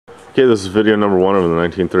Okay, this is video number 1 of the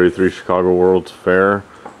 1933 Chicago World's Fair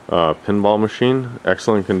pinball machine.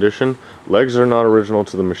 Excellent condition. Legs are not original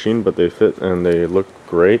to the machine, but they fit and they look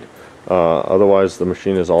great. Otherwise, the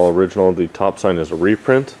machine is all original. The top sign is a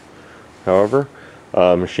reprint. However,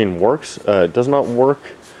 machine works. It does not work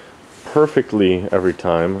perfectly every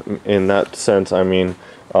time. In that sense, I mean,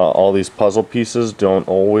 all these puzzle pieces don't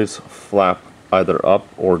always flap either up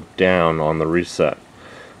or down on the reset.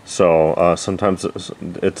 So sometimes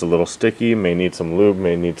it's a little sticky, may need some lube,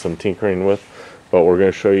 may need some tinkering with, but we're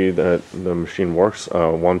going to show you that the machine works.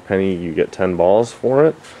 1 penny, you get 10 balls for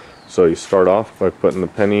it. So you start off by putting the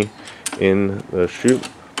penny in the chute,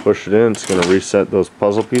 push it in, it's going to reset those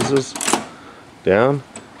puzzle pieces down.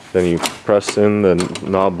 Then you press in the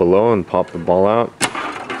knob below and pop the ball out,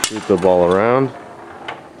 shoot the ball around.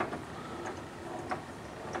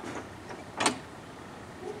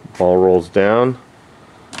 Ball rolls down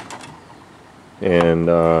and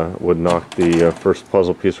would knock the first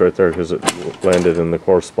puzzle piece right there because it landed in the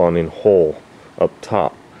corresponding hole up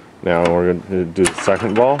top. Now we're going to do the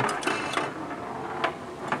second ball.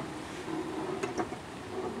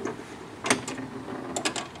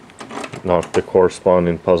 Knock the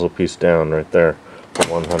corresponding puzzle piece down right there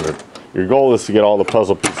for 100. Your goal is to get all the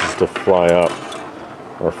puzzle pieces to fly up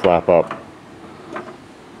or flap up.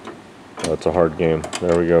 That's a hard game.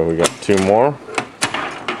 There we go. We got 2 more.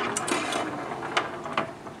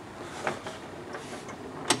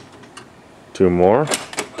 Two more.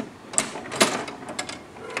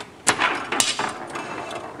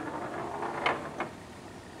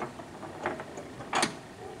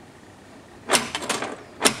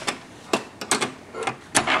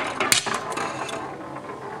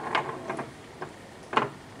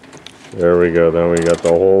 There we go. Then we got the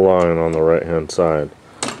whole line on the right hand side.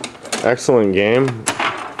 Excellent game.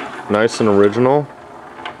 Nice and original.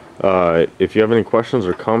 If you have any questions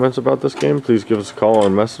or comments about this game, please give us a call or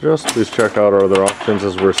message us. Please check out our other options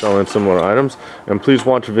as we're selling similar items. And please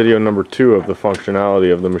watch video number 2 of the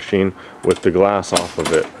functionality of the machine with the glass off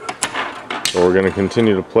of it. So we're going to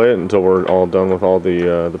continue to play it until we're all done with all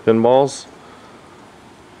the pinballs.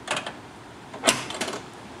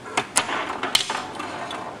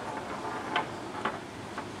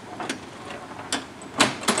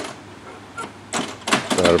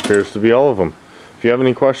 That appears to be all of them. If you have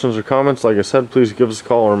any questions or comments, like I said, please give us a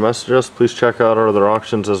call or message us. Please check out our other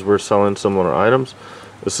auctions as we're selling similar items.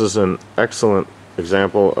 This is an excellent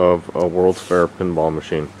example of a World's Fair pinball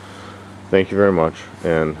machine. Thank you very much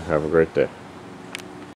and have a great day.